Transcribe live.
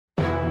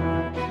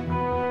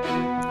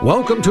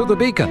Welcome to The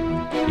Beacon,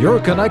 your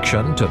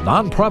connection to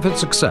nonprofit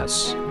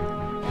success.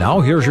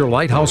 Now here's your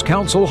Lighthouse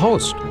Counsel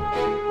host.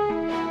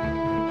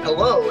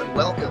 Hello and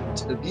welcome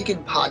to the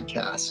Beacon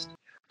Podcast.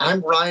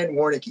 I'm Ryan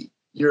Woroniecki,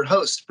 your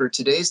host for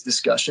today's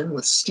discussion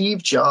with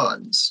Steve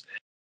Johns,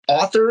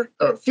 author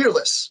of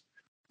Fearless,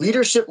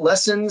 Leadership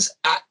Lessons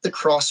at the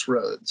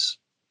Crossroads.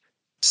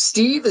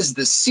 Steve is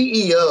the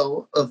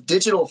CEO of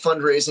digital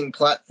fundraising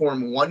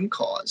platform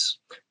OneCause,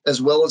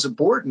 as well as a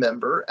board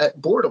member at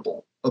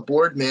Boardable, a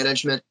board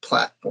management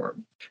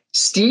platform.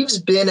 Steve's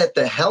been at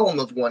the helm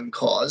of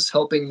OneCause,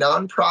 helping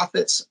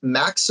nonprofits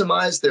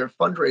maximize their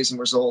fundraising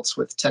results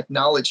with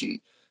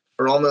technology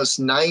for almost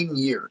 9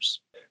 years.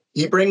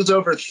 He brings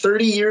over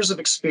 30 years of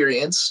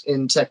experience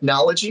in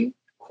technology,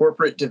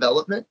 corporate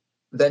development,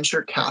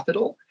 venture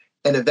capital,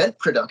 and event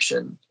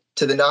production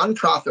to the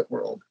nonprofit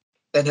world,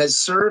 and has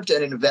served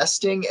in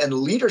investing and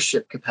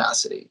leadership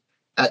capacity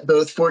at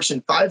both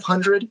Fortune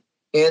 500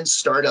 and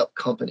startup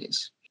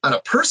companies. On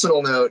a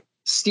personal note,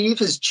 Steve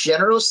has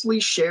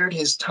generously shared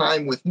his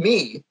time with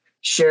me,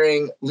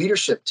 sharing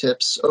leadership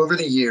tips over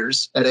the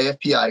years at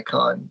AFP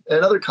Icon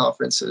and other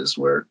conferences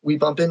where we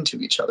bump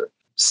into each other.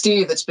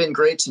 Steve, it's been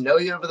great to know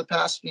you over the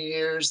past few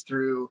years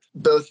through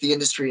both the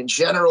industry in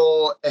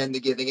general and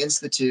the Giving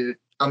Institute.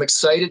 I'm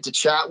excited to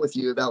chat with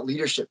you about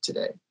leadership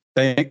today.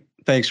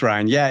 Thanks,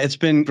 Ryan. Yeah, it's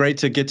been great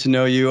to get to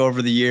know you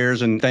over the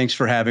years, and thanks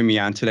for having me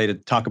on today to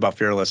talk about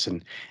Fearless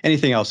and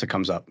anything else that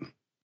comes up.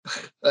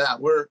 Yeah,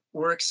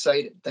 we're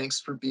excited. Thanks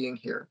for being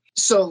here.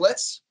 So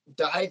let's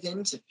dive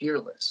into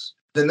Fearless.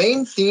 The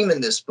main theme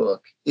in this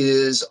book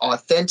is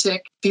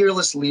authentic,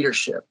 fearless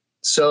leadership.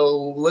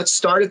 So let's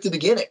start at the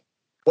beginning.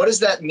 What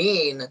does that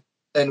mean?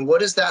 And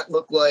what does that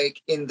look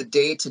like in the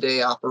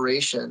day-to-day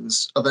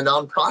operations of a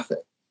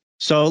nonprofit?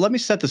 So let me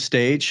set the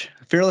stage.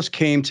 Fearless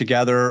came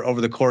together over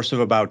the course of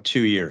about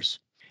 2 years.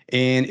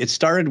 And it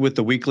started with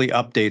the weekly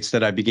updates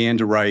that I began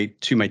to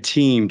write to my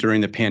team during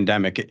the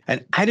pandemic.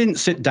 And I didn't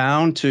sit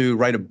down to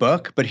write a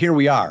book, but here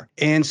we are.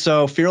 And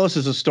so Fearless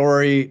is a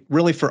story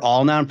really for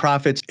all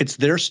nonprofits. It's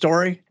their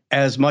story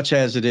as much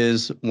as it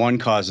is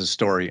OneCause's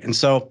story. And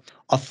so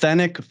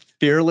authentic,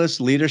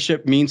 fearless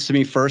leadership means to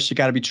me, first, you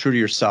got to be true to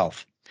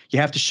yourself. You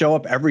have to show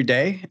up every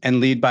day and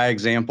lead by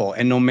example.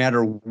 And no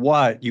matter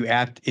what, you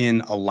act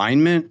in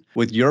alignment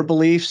with your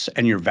beliefs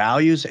and your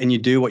values, and you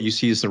do what you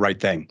see as the right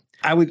thing.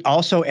 I would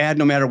also add,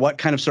 no matter what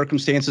kind of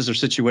circumstances or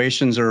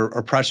situations or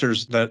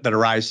pressures that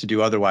arise to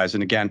do otherwise.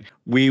 And again,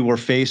 we were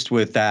faced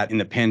with that in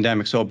the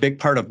pandemic. So a big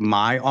part of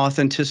my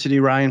authenticity,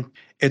 Ryan,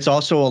 it's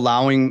also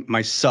allowing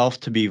myself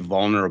to be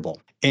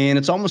vulnerable. And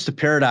it's almost a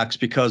paradox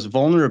because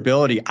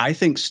vulnerability, I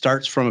think,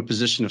 starts from a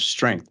position of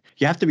strength.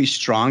 You have to be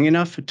strong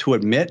enough to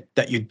admit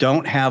that you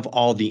don't have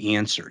all the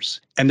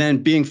answers. And then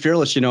being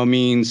fearless,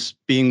 means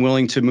being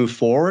willing to move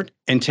forward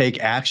and take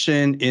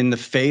action in the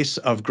face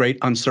of great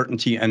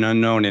uncertainty and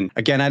unknown. And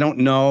again, I don't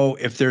know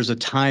if there's a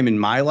time in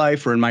my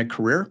life or in my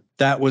career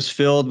that was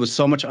filled with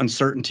so much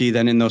uncertainty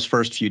than in those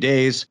first few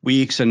days,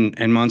 weeks,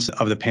 and months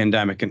of the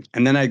pandemic.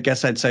 And then I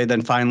guess I'd say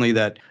then finally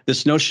that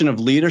this notion of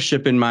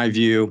leadership, in my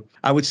view,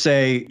 I would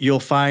say you'll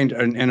find,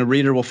 and a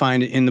reader will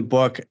find in the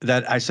book,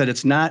 that I said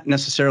it's not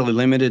necessarily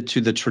limited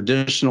to the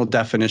traditional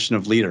definition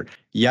of leader.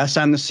 Yes,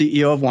 I'm the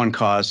CEO of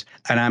OneCause,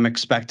 and I'm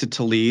expected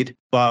to lead.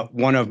 But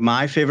one of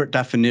my favorite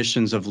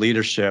definitions of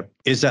leadership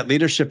is that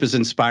leadership is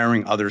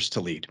inspiring others to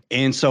lead.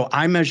 And so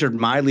I measured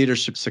my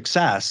leadership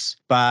success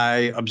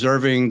by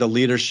observing the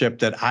leadership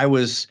that I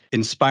was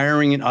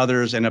inspiring in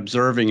others and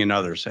observing in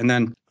others. And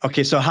then,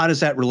 okay, so how does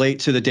that relate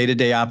to the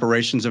day-to-day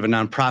operations of a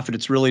nonprofit?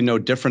 It's really no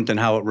different than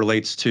how it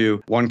relates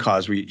to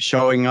OneCause. We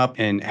showing up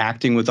and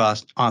acting with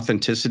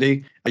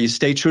authenticity. You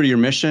stay true to your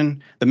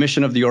mission, the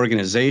mission of the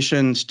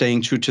organization,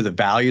 staying true to the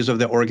values of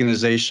the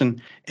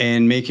organization,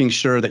 and making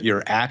sure that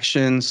your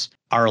actions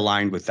are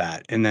aligned with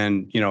that. And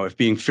then, if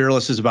being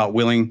fearless is about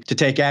willing to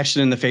take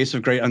action in the face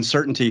of great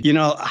uncertainty,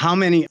 how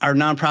many our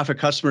nonprofit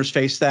customers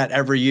face that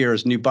every year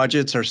as new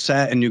budgets are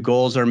set and new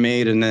goals are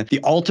made. And the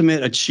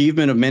ultimate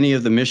achievement of many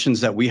of the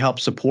missions that we help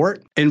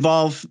support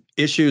involve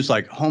issues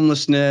like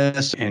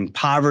homelessness and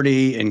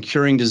poverty and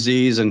curing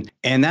disease. And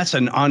that's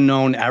an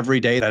unknown every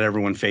day that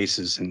everyone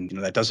faces. And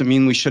that doesn't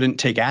mean we shouldn't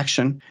take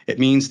action. It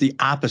means the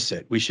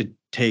opposite. We should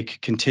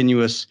take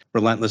continuous,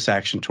 relentless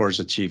action towards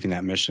achieving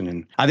that mission.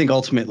 And I think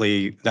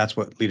ultimately that's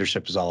what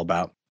leadership is all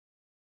about.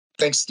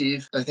 Thanks,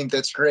 Steve. I think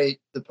that's great.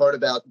 The part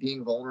about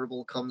being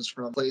vulnerable comes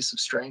from a place of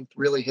strength,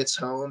 really hits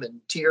home.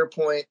 And to your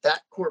point,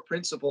 that core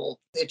principle,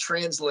 it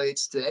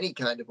translates to any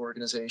kind of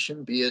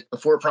organization, be it a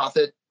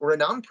for-profit or a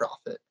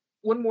nonprofit.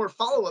 One more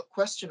follow-up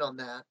question on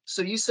that.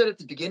 So you said at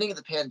the beginning of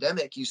the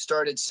pandemic, you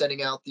started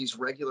sending out these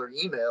regular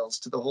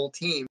emails to the whole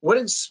team. What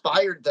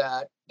inspired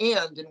that?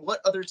 And in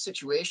what other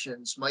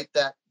situations might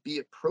that be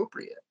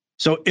appropriate?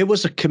 So it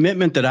was a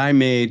commitment that I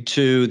made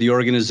to the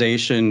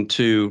organization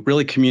to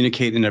really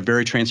communicate in a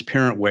very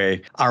transparent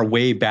way our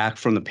way back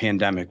from the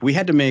pandemic. We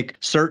had to make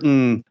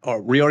certain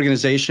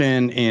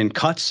reorganization and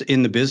cuts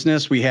in the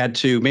business. We had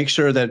to make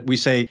sure that we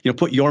say,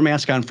 put your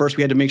mask on first.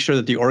 We had to make sure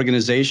that the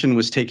organization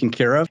was taken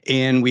care of,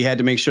 and we had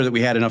to make sure that we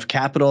had enough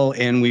capital,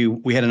 and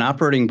we had an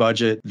operating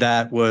budget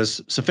that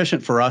was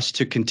sufficient for us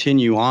to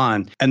continue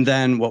on. And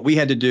then what we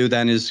had to do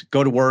then is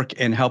go to work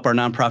and help our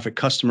nonprofit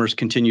customers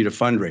continue to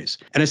fundraise.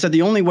 And I said,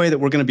 the only way that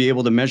we're going to be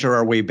able to measure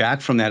our way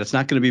back from that, it's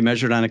not going to be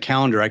measured on a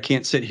calendar. I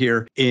can't sit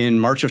here in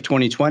March of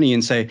 2020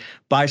 and say,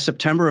 by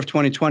September of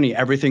 2020,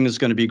 everything is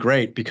going to be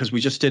great, because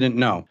we just didn't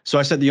know. So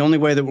I said, the only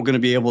way that we're going to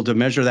be able to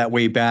measure that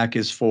way back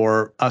is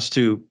for us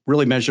to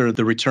really measure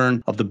the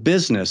return of the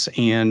business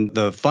and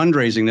the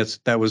fundraising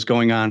that was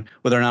going on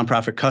with our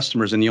nonprofit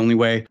customers. And the only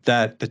way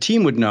that the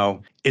team would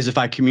know is if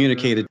I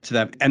communicated to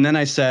them. And then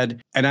I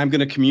said, and I'm going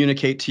to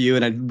communicate to you.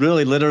 And I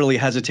really literally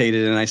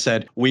hesitated, and I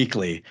said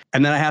weekly.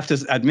 And then I have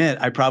to admit,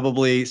 I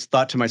probably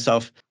thought to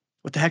myself,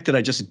 what the heck did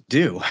I just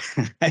do?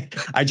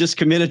 I just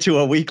committed to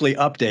a weekly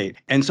update.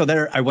 And so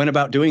there I went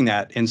about doing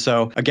that. And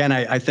so again,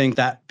 I think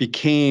that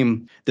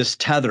became this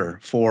tether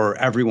for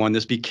everyone.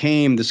 This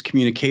became this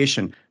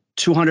communication.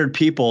 200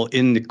 people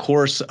in the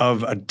course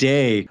of a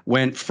day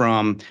went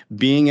from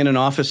being in an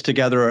office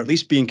together, or at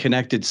least being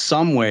connected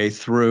some way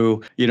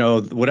through,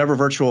 whatever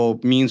virtual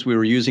means we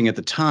were using at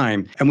the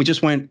time. And we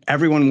just went,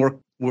 everyone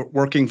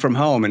working from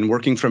home and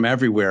working from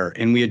everywhere.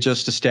 And we had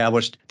just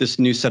established this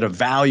new set of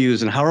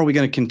values. And how are we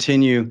going to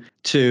continue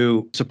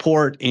to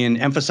support and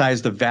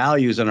emphasize the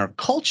values in our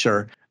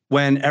culture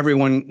when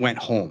everyone went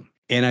home?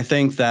 And I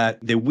think that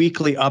the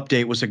weekly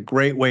update was a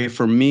great way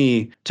for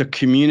me to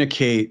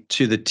communicate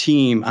to the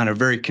team on a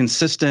very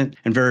consistent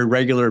and very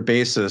regular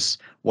basis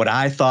what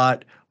I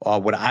thought,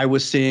 what I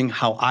was seeing,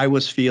 how I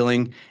was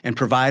feeling, and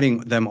providing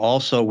them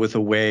also with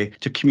a way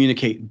to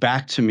communicate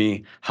back to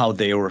me how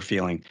they were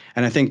feeling.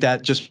 And I think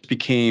that just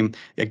became,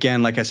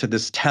 again, like I said,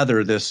 this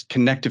tether, this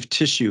connective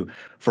tissue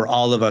for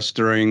all of us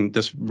during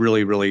this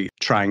really, really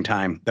trying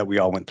time that we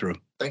all went through.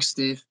 Thanks,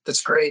 Steve.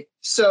 That's great.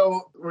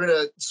 So we're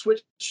going to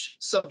switch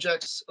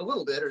subjects a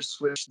little bit, or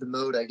switch the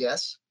mode, I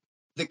guess.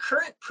 The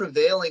current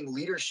prevailing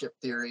leadership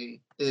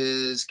theory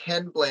is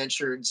Ken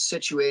Blanchard's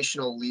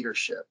situational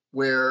leadership,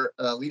 where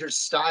a leader's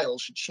style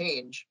should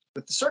change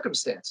with the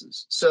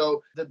circumstances.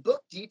 So the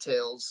book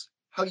details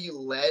how you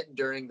led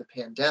during the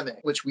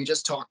pandemic, which we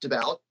just talked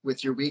about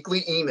with your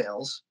weekly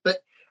emails. But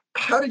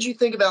how did you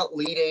think about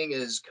leading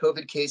as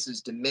COVID cases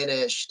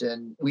diminished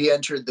and we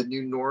entered the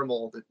new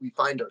normal that we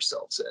find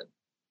ourselves in?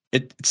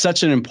 It's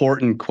such an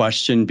important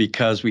question,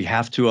 because we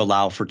have to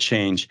allow for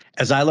change.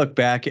 As I look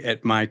back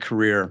at my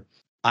career,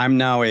 I'm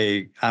now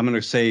I'm going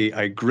to say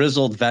a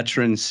grizzled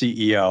veteran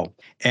CEO.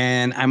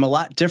 And I'm a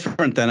lot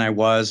different than I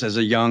was as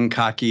a young,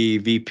 cocky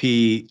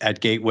VP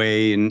at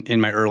Gateway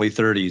in my early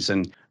 30s.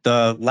 And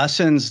the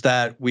lessons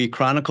that we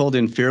chronicled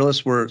in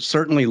Fearless were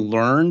certainly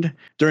learned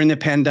during the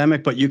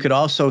pandemic, but you could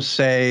also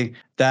say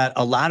that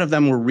a lot of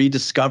them were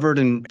rediscovered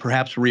and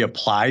perhaps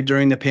reapplied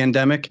during the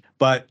pandemic.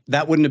 But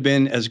that wouldn't have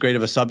been as great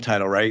of a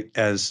subtitle, right,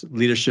 as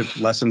Leadership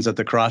Lessons at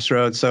the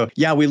Crossroads. So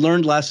yeah, we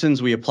learned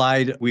lessons, we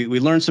applied, we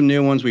learned some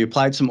new ones, we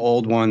applied some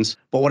old ones.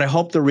 But what I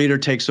hope the reader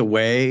takes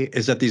away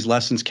is that these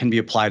lessons can be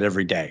applied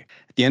every day.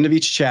 At the end of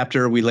each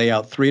chapter, we lay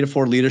out 3 to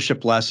 4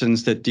 leadership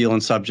lessons that deal in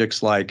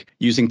subjects like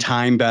using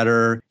time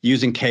better,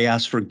 using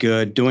chaos for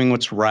good, doing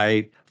what's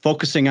right,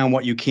 focusing on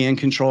what you can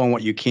control and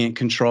what you can't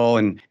control.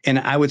 And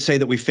I would say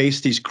that we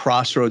face these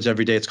crossroads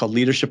every day. It's called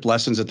Leadership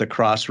Lessons at the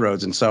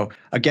Crossroads. And so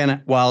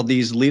again, while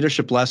these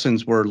leadership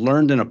lessons were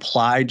learned and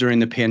applied during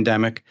the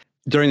pandemic,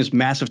 during this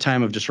massive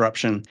time of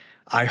disruption,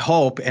 I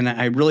hope and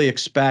I really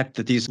expect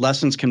that these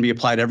lessons can be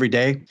applied every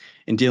day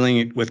in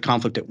dealing with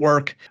conflict at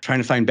work, trying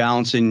to find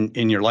balance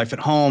in your life at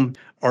home,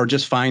 or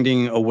just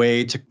finding a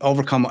way to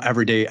overcome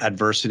everyday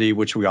adversity,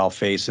 which we all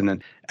face. And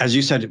then, as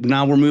you said,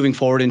 now we're moving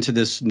forward into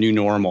this new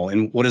normal.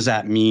 And what does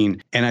that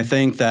mean? And I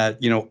think that,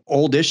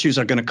 old issues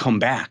are going to come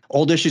back.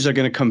 Old issues are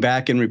going to come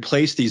back and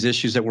replace these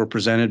issues that were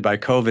presented by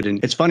COVID.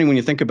 And it's funny when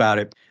you think about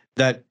it,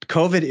 that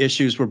COVID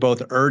issues were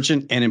both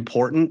urgent and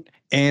important.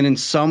 And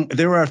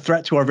they were a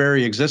threat to our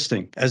very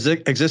existence.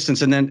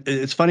 And then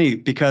it's funny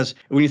because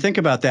when you think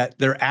about that,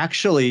 they're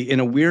actually, in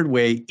a weird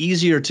way,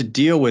 easier to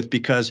deal with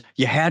because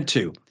you had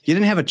to. You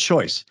didn't have a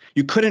choice.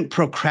 You couldn't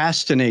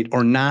procrastinate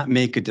or not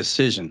make a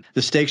decision.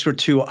 The stakes were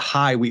too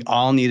high. We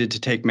all needed to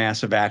take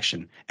massive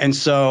action. And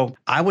so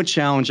I would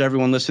challenge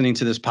everyone listening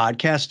to this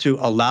podcast to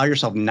allow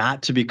yourself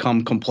not to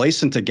become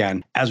complacent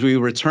again as we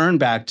return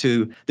back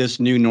to this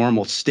new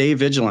normal. Stay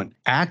vigilant.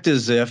 Act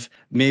as if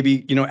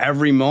maybe,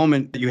 every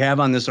moment that you have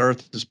on this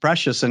earth is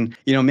precious. And,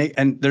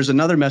 and there's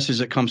another message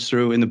that comes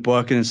through in the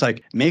book. And it's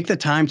like, make the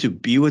time to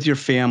be with your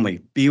family,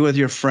 be with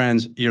your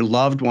friends, your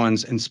loved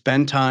ones, and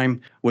spend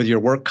time with your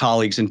work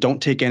colleagues, and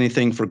don't take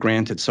anything for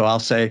granted. So I'll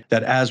say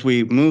that as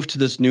we move to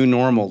this new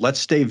normal, let's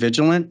stay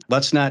vigilant.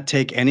 Let's not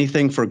take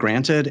anything for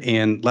granted,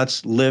 and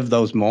let's live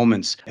those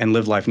moments and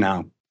live life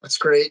now. That's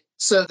great.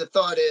 So the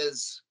thought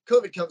is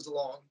COVID comes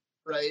along,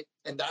 right?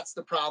 And that's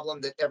the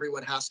problem that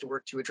everyone has to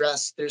work to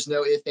address. There's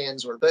no ifs,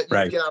 ands, or but. You've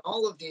Right. got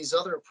all of these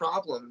other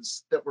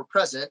problems that were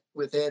present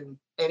within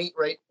any,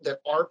 right, that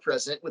are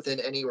present within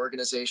any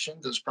organization.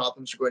 Those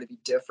problems are going to be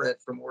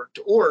different from org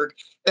to org.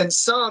 And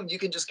some you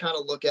can just kind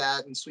of look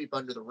at and sweep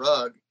under the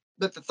rug.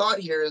 But the thought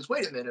here is,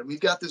 wait a minute,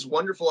 we've got this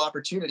wonderful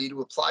opportunity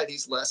to apply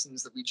these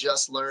lessons that we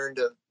just learned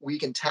of we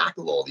can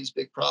tackle all these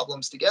big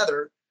problems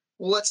together.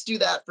 Well, let's do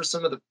that for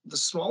some of the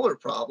smaller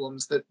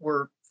problems that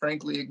we're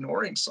frankly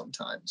ignoring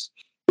sometimes.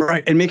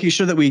 Right. And making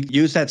sure that we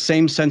use that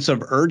same sense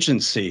of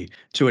urgency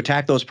to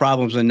attack those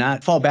problems and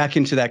not fall back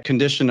into that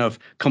condition of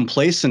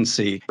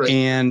complacency Right.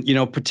 and,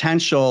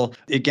 potential,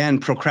 again,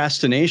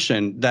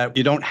 procrastination, that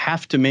you don't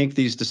have to make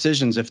these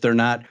decisions if they're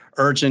not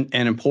urgent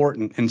and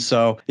important. And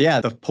so, yeah,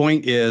 the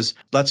point is,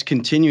 let's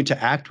continue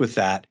to act with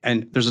that.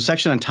 And there's a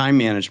section on time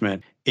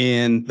management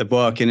in the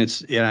book, and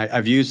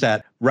I've used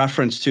that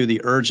reference to the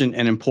urgent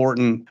and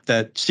important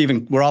that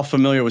we're all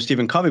familiar with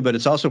Stephen Covey, but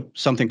it's also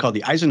something called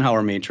the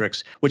Eisenhower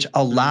Matrix, which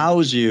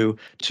allows you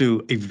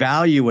to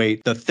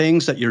evaluate the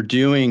things that you're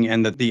doing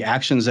and the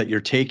actions that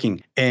you're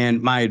taking.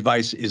 And my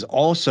advice is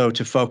also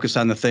to focus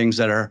on the things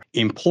that are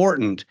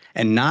important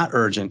and not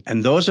urgent.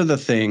 And those are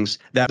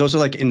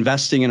like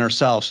investing in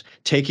ourselves,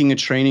 taking a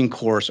training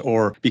course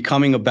or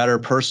becoming a better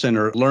person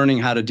or learning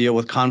how to deal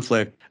with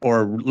conflict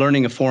or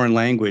learning a foreign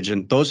language.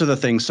 And those are the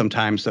things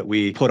sometimes that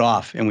we put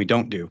off and we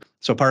don't do.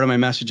 So part of my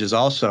message is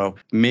also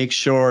make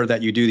sure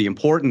that you do the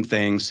important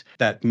things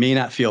that may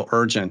not feel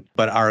urgent,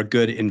 but are a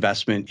good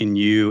investment in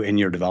you and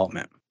your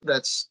development.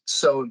 That's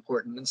so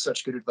important and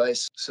such good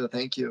advice. So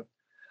thank you.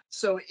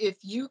 So if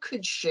you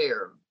could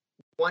share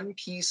one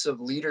piece of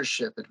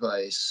leadership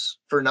advice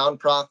for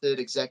nonprofit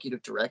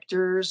executive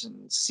directors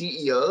and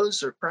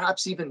CEOs, or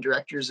perhaps even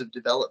directors of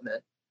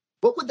development,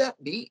 what would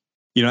that be?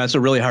 That's a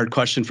really hard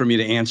question for me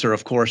to answer,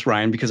 of course,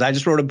 Ryan, because I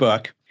just wrote a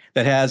book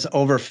that has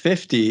over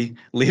 50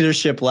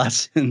 leadership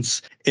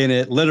lessons in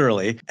it,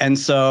 literally. And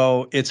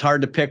so it's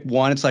hard to pick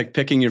one. It's like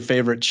picking your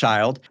favorite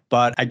child,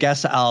 but I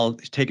guess I'll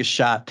take a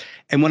shot.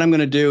 And what I'm going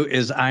to do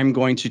is I'm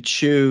going to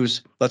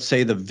choose, let's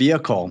say, the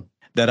vehicle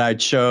that I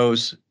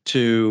chose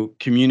to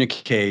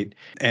communicate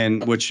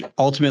and which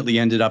ultimately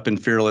ended up in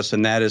Fearless,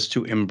 and that is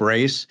to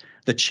embrace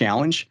the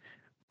challenge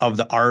of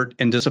the art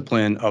and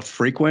discipline of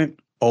frequent,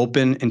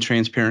 open, and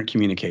transparent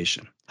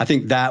communication. I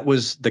think that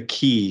was the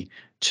key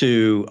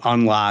to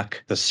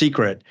unlock the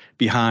secret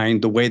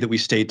behind the way that we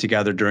stayed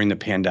together during the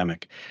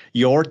pandemic.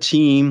 Your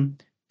team,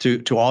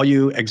 to all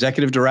you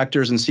executive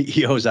directors and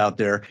CEOs out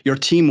there, your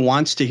team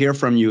wants to hear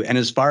from you. And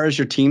as far as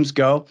your teams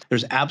go,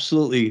 there's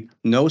absolutely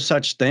no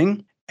such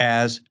thing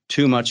as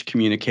too much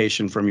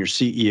communication from your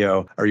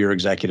CEO or your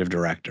executive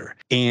director.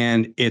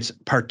 And it's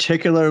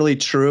particularly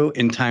true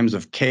in times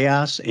of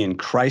chaos and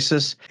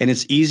crisis. And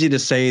it's easy to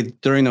say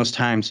during those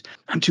times,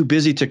 I'm too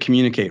busy to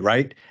communicate,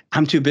 right?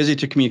 I'm too busy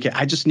to communicate.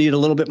 I just need a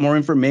little bit more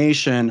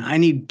information. I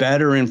need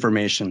better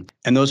information.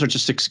 And those are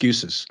just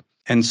excuses.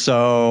 And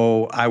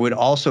so I would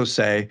also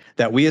say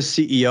that we as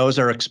CEOs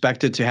are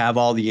expected to have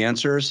all the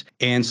answers.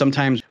 And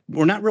sometimes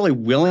we're not really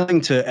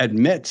willing to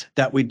admit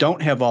that we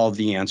don't have all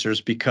the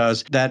answers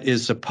because that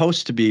is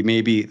supposed to be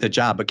maybe the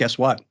job. But guess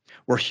what?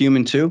 We're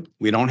human too.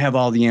 We don't have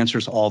all the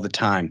answers all the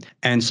time.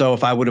 And so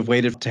if I would have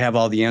waited to have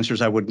all the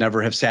answers, I would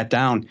never have sat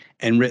down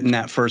and written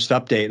that first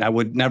update. I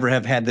would never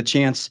have had the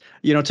chance,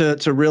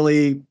 to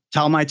really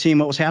tell my team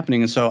what was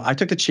happening. And so I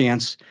took the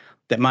chance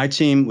that my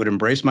team would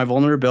embrace my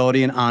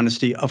vulnerability and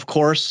honesty, of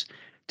course,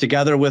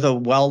 together with a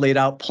well laid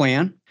out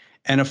plan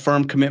and a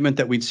firm commitment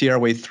that we'd see our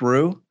way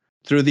through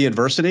the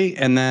adversity.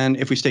 And then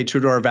if we stay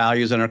true to our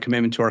values and our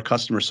commitment to our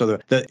customers, so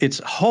that it's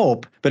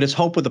hope, but it's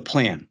hope with a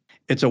plan.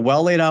 It's a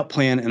well laid out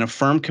plan and a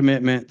firm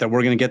commitment that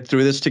we're going to get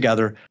through this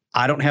together.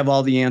 I don't have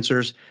all the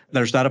answers.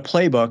 There's not a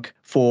playbook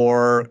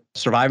for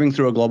surviving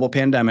through a global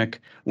pandemic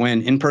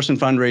when in-person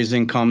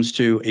fundraising comes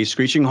to a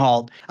screeching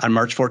halt on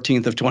March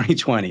 14th of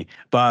 2020.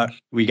 But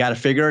we got to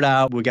figure it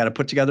out. We got to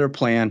put together a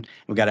plan.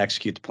 We got to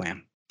execute the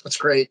plan. That's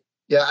great.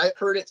 Yeah, I've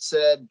heard it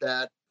said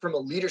that from a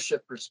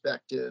leadership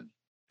perspective,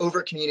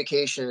 over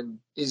communication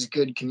is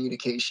good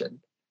communication.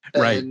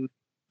 Right. And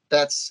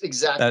that's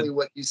exactly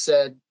what you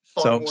said.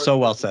 So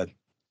well said.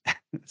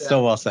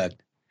 So well said.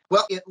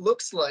 Well, it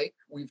looks like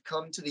we've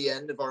come to the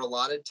end of our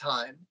allotted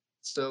time.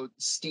 So,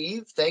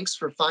 Steve, thanks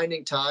for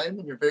finding time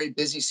in your very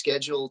busy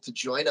schedule to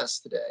join us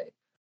today.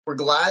 We're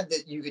glad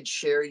that you could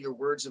share your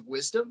words of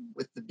wisdom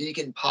with the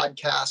Beacon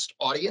podcast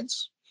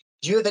audience.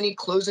 Do you have any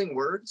closing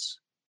words?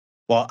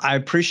 Well, I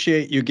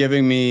appreciate you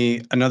giving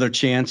me another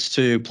chance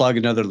to plug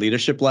another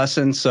leadership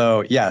lesson.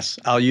 So yes,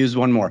 I'll use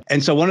one more.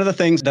 And so one of the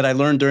things that I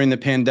learned during the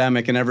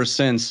pandemic and ever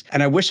since,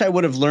 and I wish I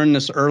would have learned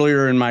this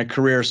earlier in my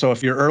career. So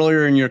if you're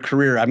earlier in your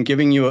career, I'm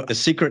giving you a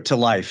secret to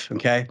life,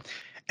 okay?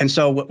 And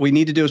so what we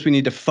need to do is we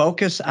need to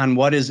focus on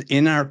what is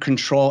in our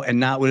control and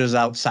not what is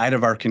outside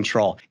of our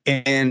control.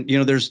 And,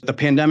 the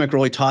pandemic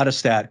really taught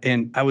us that.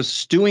 And I was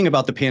stewing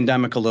about the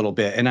pandemic a little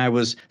bit and I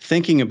was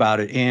thinking about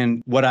it.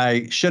 And what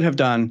I should have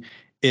done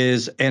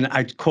is, and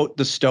I quote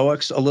the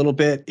Stoics a little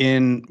bit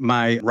in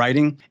my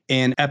writing,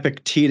 and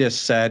Epictetus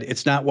said,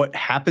 it's not what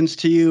happens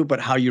to you, but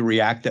how you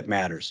react that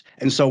matters.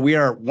 And so we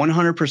are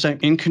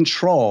 100% in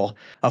control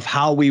of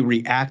how we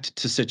react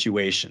to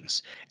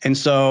situations. And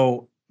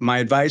so my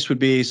advice would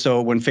be,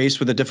 so when faced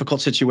with a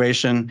difficult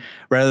situation,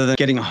 rather than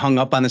getting hung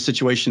up on the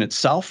situation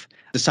itself,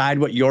 decide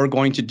what you're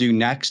going to do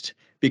next,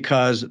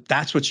 because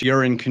that's what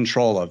you're in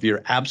control of.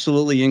 You're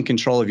absolutely in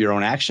control of your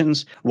own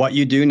actions, what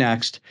you do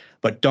next,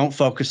 but don't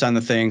focus on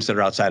the things that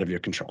are outside of your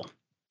control.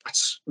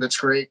 That's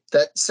great.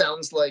 That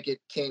sounds like it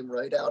came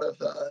right out of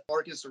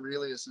Marcus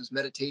Aurelius's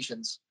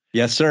Meditations.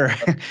 Yes, sir.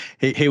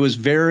 He was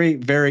very,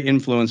 very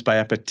influenced by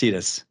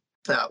Epictetus.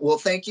 Well,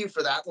 thank you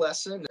for that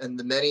lesson and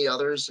the many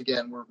others.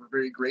 Again, we're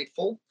very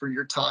grateful for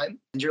your time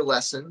and your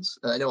lessons.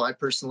 I know I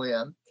personally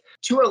am.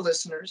 To our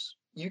listeners,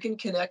 you can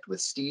connect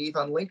with Steve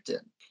on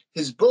LinkedIn.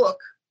 His book,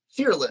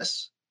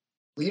 Fearless,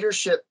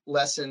 Leadership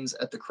Lessons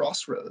at the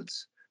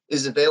Crossroads,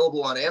 is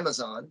available on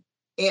Amazon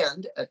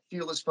and at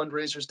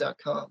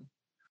fearlessfundraisers.com.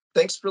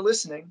 Thanks for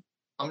listening.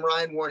 I'm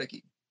Ryan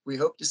Woroniecki. We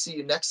hope to see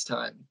you next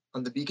time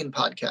on the Beacon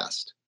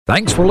Podcast.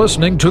 Thanks for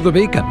listening to The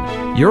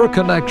Beacon, your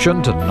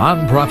connection to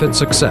nonprofit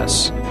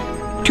success.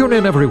 Tune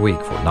in every week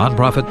for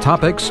nonprofit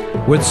topics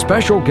with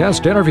special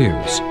guest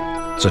interviews.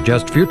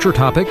 Suggest future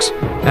topics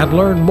and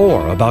learn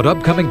more about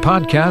upcoming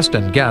podcasts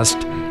and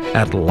guests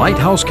at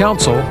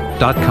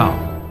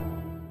lighthousecounsel.com.